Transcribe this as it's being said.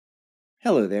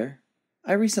Hello there.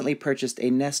 I recently purchased a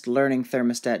Nest Learning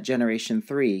Thermostat Generation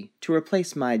 3 to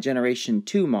replace my Generation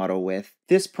 2 model with.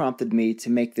 This prompted me to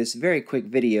make this very quick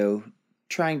video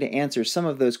trying to answer some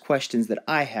of those questions that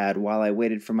I had while I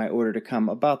waited for my order to come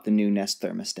about the new Nest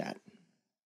Thermostat.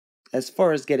 As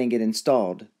far as getting it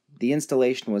installed, the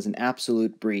installation was an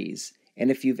absolute breeze,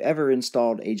 and if you've ever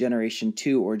installed a Generation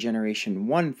 2 or Generation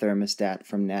 1 thermostat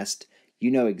from Nest, you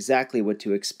know exactly what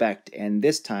to expect, and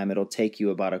this time it'll take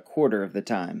you about a quarter of the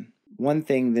time. One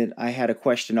thing that I had a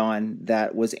question on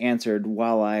that was answered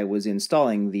while I was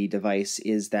installing the device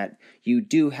is that you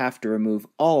do have to remove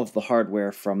all of the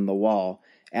hardware from the wall,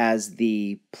 as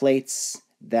the plates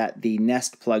that the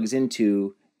Nest plugs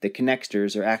into, the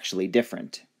connectors, are actually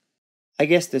different. I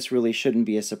guess this really shouldn't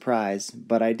be a surprise,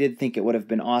 but I did think it would have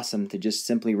been awesome to just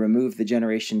simply remove the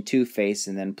Generation 2 face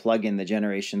and then plug in the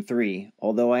Generation 3,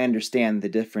 although I understand the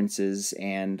differences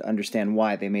and understand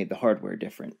why they made the hardware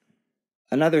different.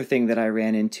 Another thing that I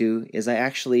ran into is I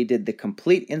actually did the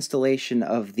complete installation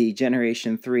of the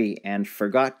Generation 3 and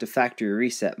forgot to factory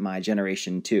reset my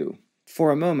Generation 2. For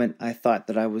a moment, I thought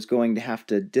that I was going to have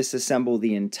to disassemble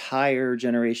the entire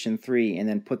Generation 3 and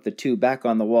then put the 2 back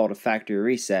on the wall to factory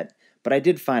reset, but I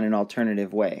did find an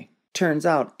alternative way. Turns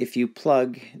out, if you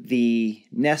plug the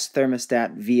Nest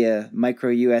thermostat via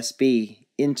micro USB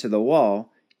into the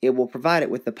wall, it will provide it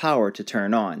with the power to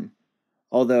turn on.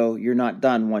 Although you're not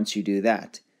done once you do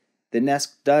that. The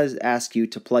Nest does ask you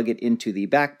to plug it into the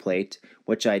backplate,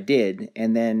 which I did,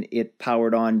 and then it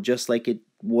powered on just like it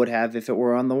would have if it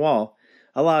were on the wall,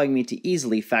 allowing me to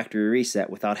easily factory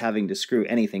reset without having to screw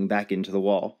anything back into the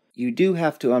wall. You do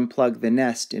have to unplug the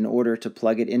Nest in order to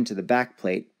plug it into the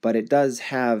backplate, but it does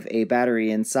have a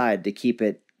battery inside to keep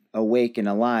it awake and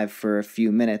alive for a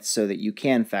few minutes so that you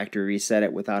can factory reset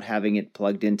it without having it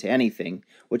plugged into anything,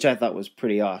 which I thought was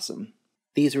pretty awesome.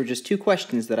 These were just 2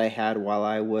 questions that I had while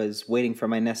I was waiting for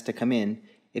my Nest to come in.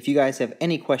 If you guys have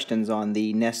any questions on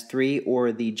the Nest 3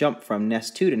 or the jump from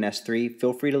Nest 2 to Nest 3,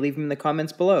 feel free to leave them in the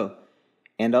comments below.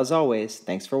 And as always,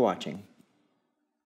 thanks for watching.